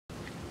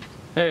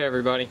Hey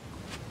everybody.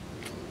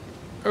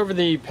 Over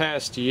the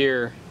past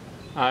year,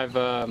 I've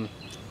learned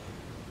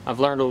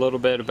a little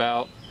bit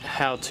about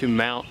how to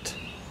mount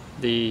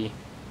the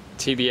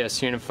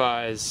TBS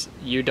Unify's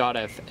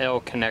u.fl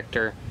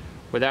connector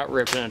without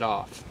ripping it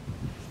off.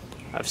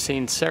 I've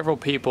seen several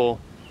people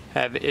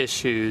have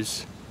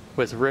issues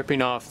with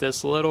ripping off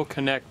this little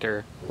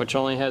connector, which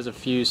only has a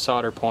few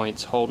solder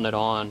points holding it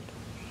on,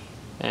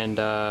 and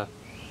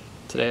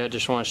today I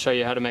just want to show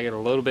you how to make it a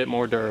little bit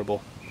more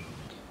durable.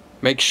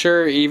 Make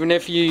sure, even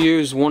if you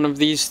use one of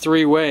these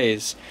three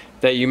ways,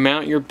 that you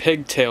mount your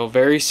pigtail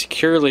very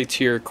securely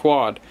to your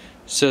quad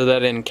so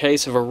that in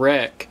case of a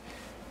wreck,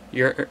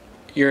 your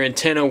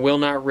antenna will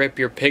not rip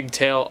your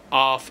pigtail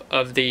off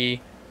of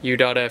the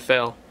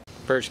u.fl.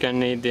 First, gonna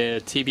need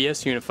the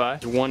TBS Unify,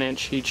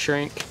 1-inch heat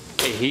shrink,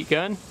 a heat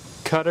gun,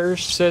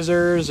 cutters,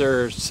 scissors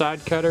or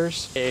side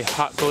cutters, a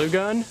hot glue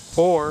gun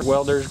or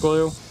welder's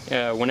glue.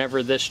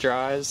 Whenever this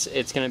dries,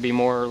 it's gonna be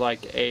more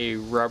like a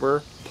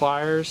rubber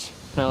pliers.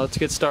 Now let's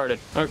get started.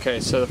 Okay,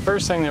 so the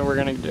first thing that we're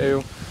going to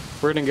do,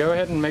 we're going to go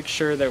ahead and make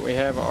sure that we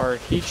have our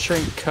heat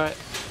shrink cut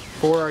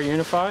for our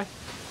Unify.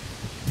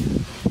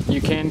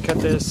 You can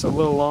cut this a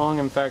little long.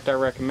 In fact, I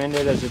recommend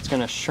it as it's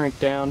going to shrink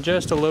down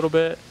just a little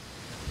bit.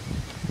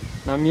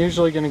 I'm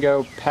usually going to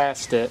go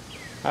past it,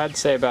 I'd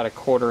say about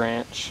 1/4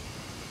 inch,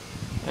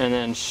 and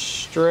then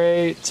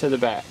straight to the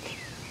back.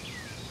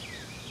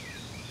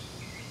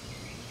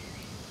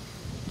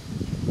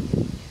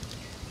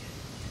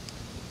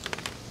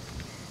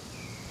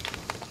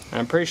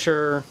 I'm pretty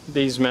sure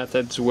these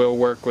methods will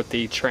work with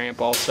the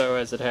Tramp also,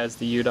 as it has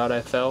the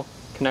u.fl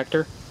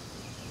connector.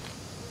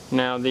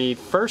 Now the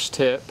first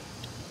tip,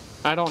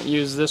 I don't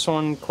use this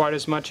one quite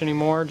as much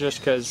anymore just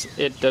because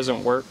it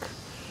doesn't work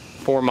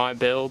for my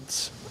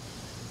builds,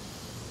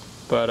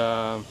 but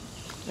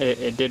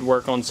it did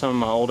work on some of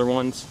my older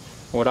ones.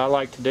 What I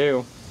like to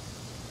do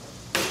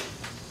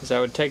is I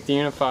would take the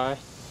Unify,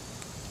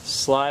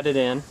 slide it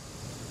in,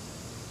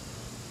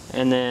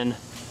 and then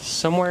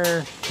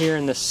somewhere here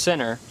in the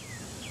center,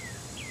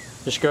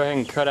 just go ahead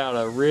and cut out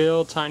a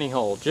real tiny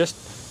hole,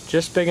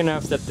 just big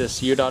enough that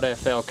this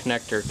u.fl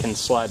connector can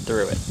slide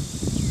through it.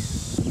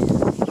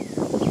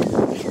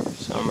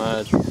 So I'm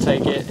going to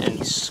take it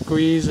and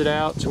squeeze it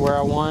out to where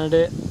I wanted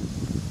it.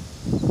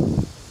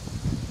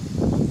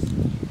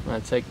 I'm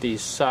going to take these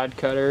side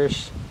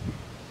cutters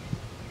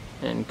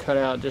and cut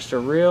out just a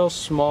real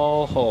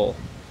small hole.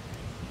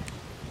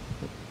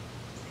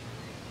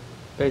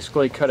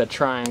 Basically cut a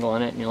triangle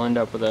in it and you'll end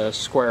up with a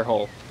square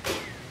hole.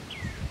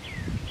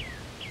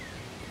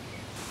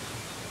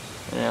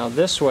 Now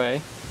this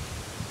way,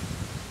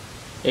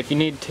 if you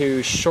need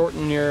to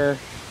shorten your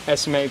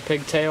SMA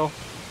pigtail,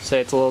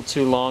 say it's a little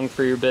too long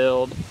for your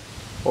build,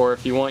 or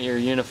if you want your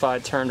Unify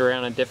turned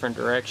around a different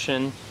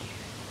direction,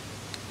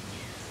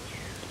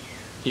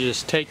 you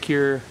just take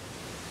your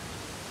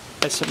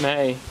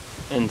SMA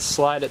and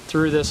slide it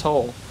through this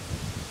hole.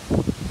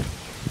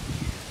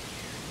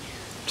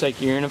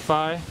 Take your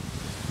Unify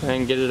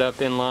and get it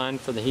up in line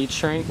for the heat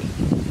shrink.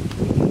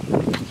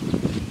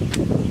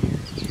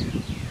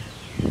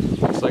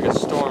 Looks like a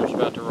storm's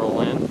about to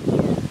roll in.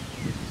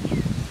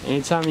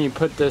 Anytime you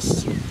put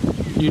this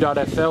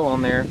u.fl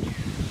on there,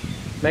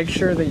 make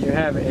sure that you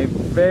have it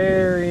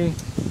very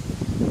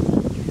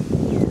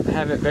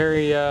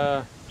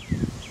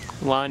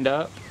lined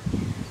up.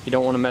 You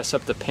don't want to mess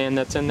up the pin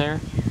that's in there.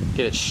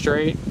 Get it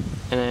straight,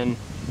 and then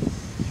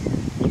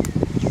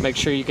make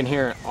sure you can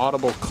hear an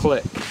audible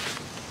click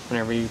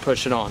whenever you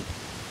push it on. And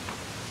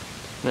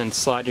then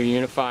slide your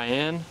Unify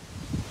in,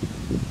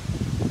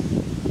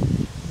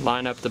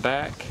 line up the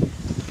back,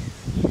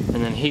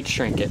 and then heat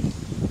shrink it.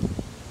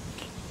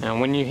 Now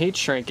when you heat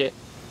shrink it,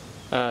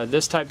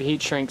 this type of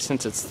heat shrink,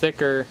 since it's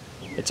thicker,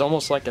 it's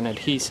almost like an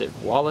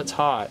adhesive. While it's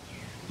hot,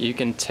 you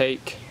can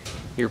take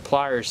your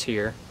pliers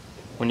here,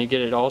 when you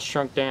get it all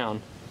shrunk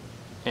down,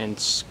 and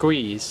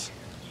squeeze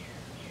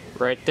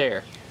right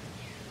there,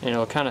 and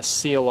it'll kind of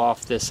seal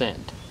off this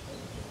end.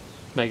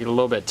 Make it a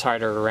little bit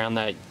tighter around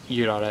that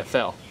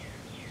u.fl.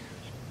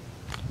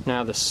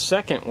 Now the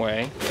second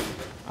way,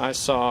 I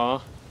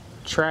saw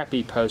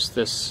Trappy post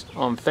this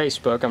on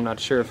Facebook. I'm not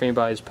sure if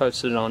anybody's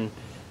posted it on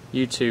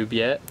YouTube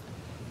yet,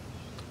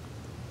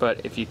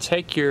 but if you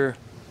take your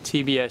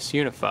TBS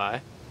Unify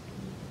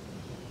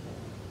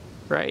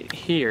right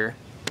here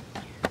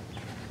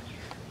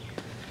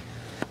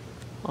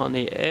on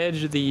the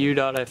edge of the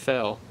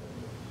u.fl,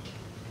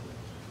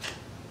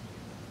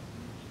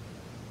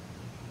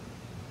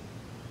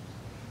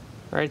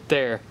 right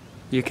there,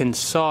 you can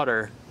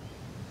solder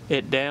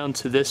it down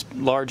to this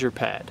larger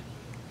pad.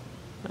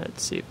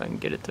 Let's see if I can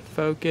get it to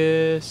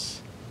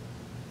focus.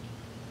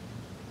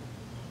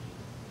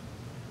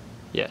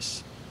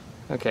 Yes.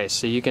 Okay,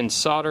 so you can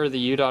solder the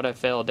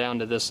u.fl down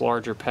to this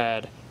larger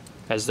pad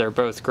as they're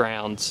both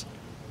grounds,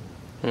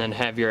 and then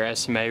have your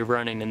SMA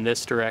running in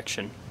this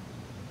direction.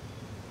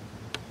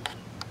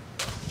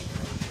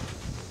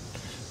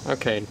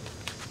 Okay,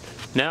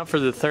 now for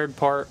the third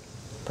part,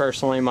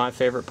 personally my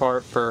favorite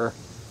part for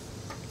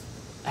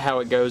how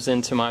it goes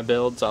into my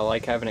builds. I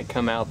like having it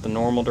come out the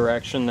normal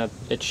direction that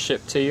it's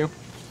shipped to you,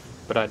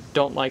 but I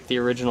don't like the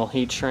original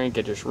heat shrink.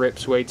 It just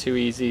rips way too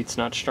easy. It's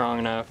not strong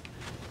enough,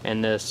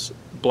 and this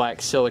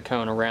black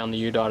silicone around the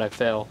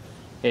u.fl,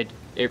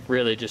 it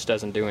really just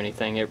doesn't do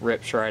anything. It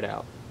rips right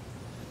out.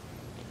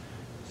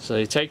 So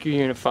you take your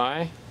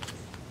Unify,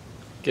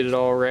 get it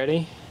all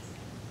ready,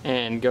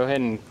 and go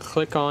ahead and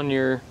click on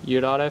your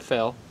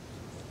u.fl,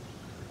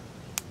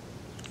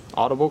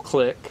 audible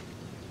click.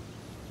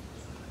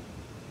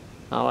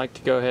 I like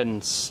to go ahead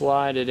and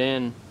slide it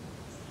in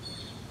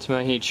to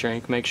my heat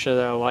shrink, make sure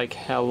that I like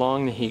how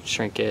long the heat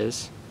shrink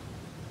is.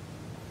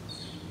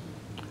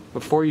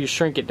 Before you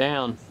shrink it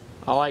down,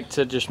 I like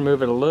to just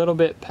move it a little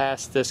bit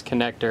past this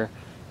connector.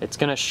 It's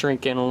going to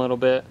shrink in a little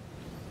bit,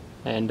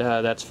 and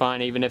that's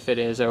fine. Even if it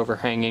is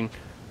overhanging,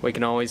 we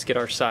can always get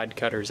our side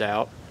cutters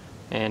out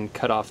and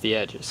cut off the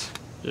edges.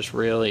 Just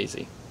real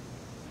easy.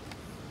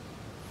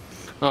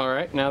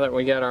 Alright, now that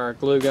we got our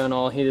glue gun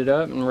all heated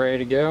up and ready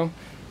to go,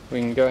 we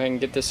can go ahead and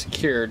get this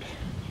secured.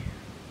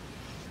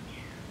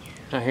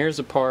 Now here's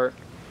the part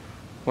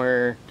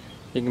where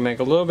you can make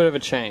a little bit of a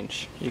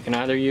change. You can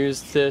either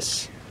use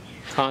this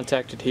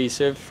contact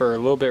adhesive for a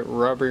little bit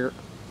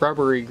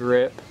rubbery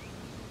grip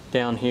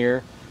down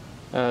here.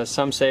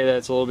 Some say that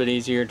it's a little bit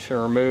easier to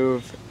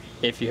remove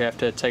if you have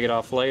to take it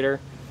off later.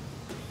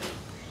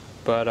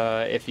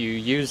 But if you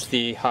use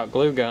the hot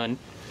glue gun,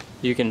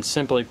 you can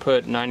simply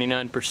put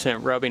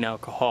 99% rubbing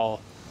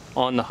alcohol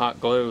on the hot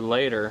glue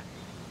later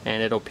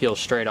and it'll peel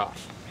straight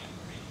off.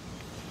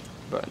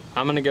 But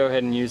I'm going to go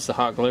ahead and use the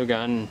hot glue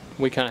gun.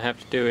 We kind of have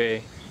to do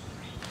a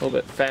little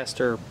bit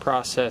faster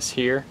process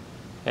here,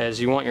 as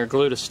you want your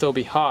glue to still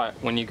be hot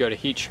when you go to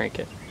heat shrink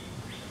it.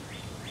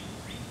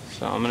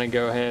 So I'm going to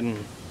go ahead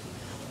and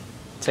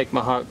take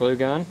my hot glue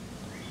gun.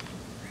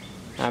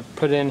 I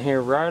put it in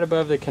here right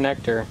above the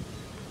connector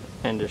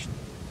and just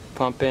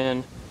pump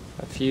in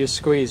a few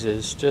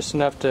squeezes, just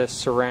enough to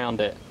surround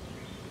it.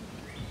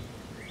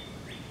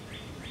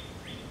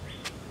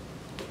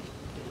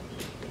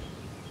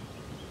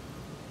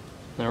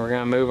 Now we're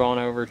going to move on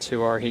over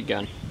to our heat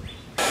gun.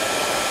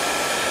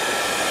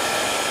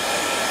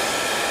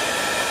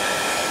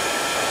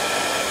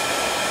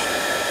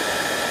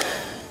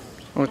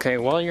 Okay,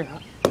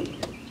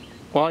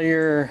 while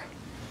your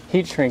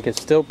heat shrink is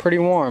still pretty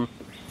warm,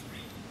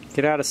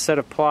 get out a set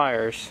of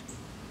pliers.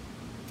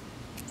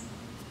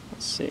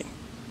 Let's see.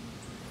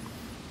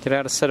 Get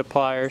out a set of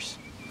pliers.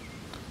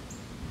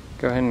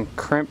 Go ahead and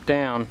crimp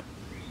down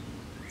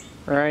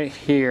right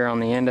here on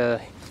the end of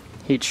the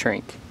heat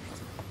shrink.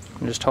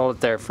 And just hold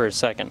it there for a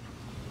second.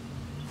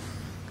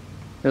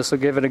 This will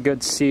give it a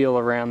good seal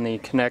around the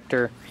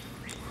connector,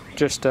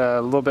 just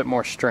a little bit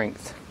more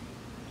strength.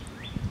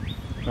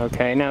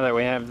 Okay, now that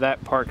we have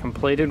that part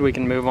completed, we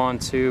can move on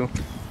to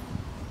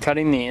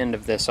cutting the end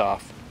of this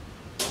off.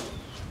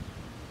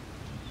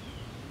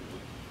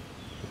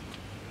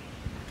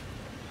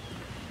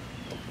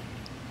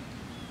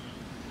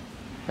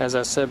 As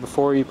I said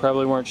before, you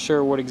probably weren't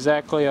sure what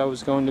exactly I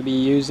was going to be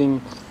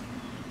using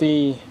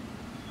the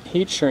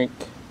heat shrink,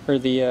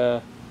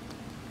 or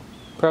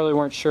probably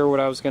weren't sure what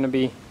I was going to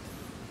be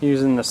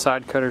using the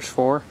side cutters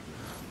for.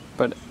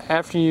 But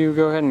after you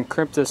go ahead and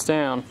crimp this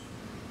down,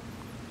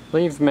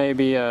 leave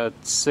maybe a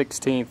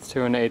 1/16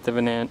 to an 1/8 of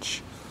an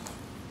inch,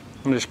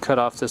 and just cut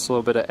off this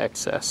little bit of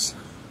excess.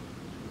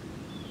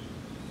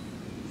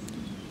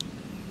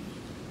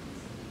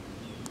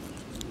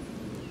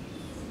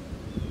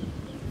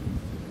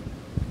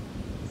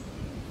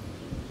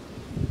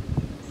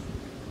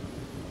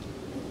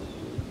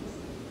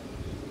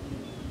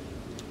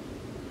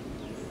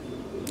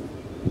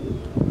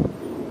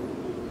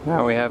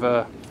 Now we have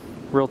a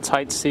real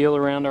tight seal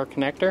around our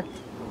connector,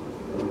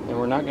 and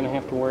we're not going to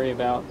have to worry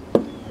about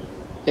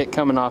it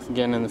coming off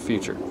again in the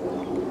future.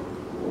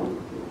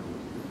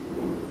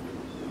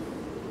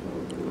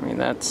 I mean,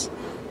 that's,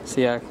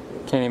 see, I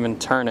can't even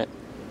turn it.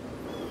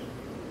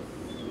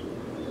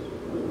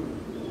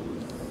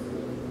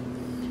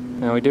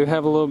 Now we do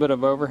have a little bit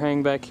of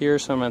overhang back here,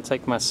 so I'm going to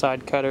take my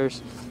side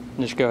cutters and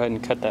just go ahead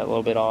and cut that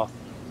little bit off.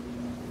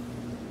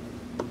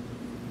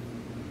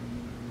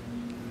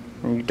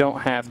 And you don't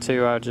have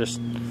to,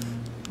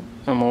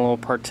 I'm a little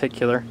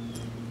particular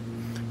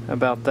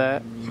about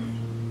that.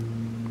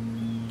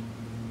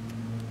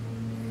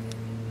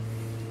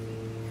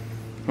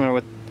 Now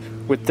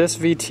with this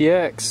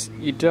VTX,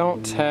 you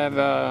don't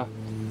have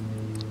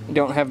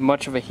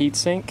much of a heat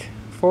sink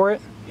for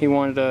it. He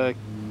wanted to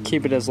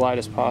keep it as light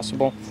as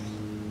possible.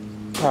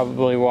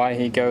 Probably why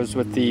he goes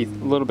with the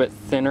little bit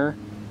thinner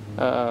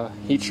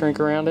heat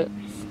shrink around it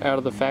out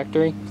of the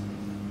factory.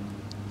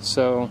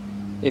 So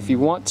if you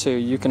want to,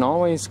 you can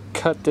always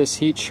cut this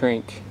heat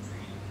shrink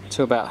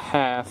to about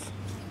half,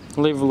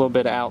 leave a little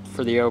bit out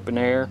for the open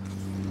air,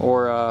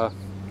 or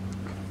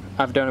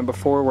I've done it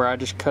before where I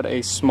just cut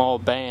a small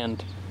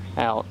band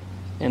out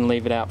and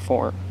leave it out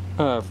for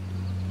cut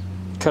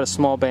a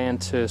small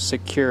band to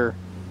secure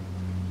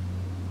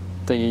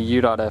the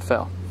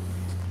u.fl.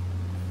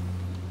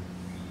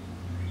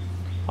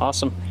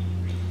 Awesome.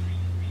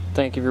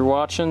 Thank you for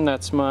watching.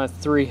 That's my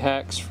 3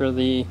 hacks for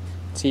the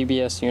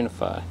TBS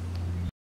Unify.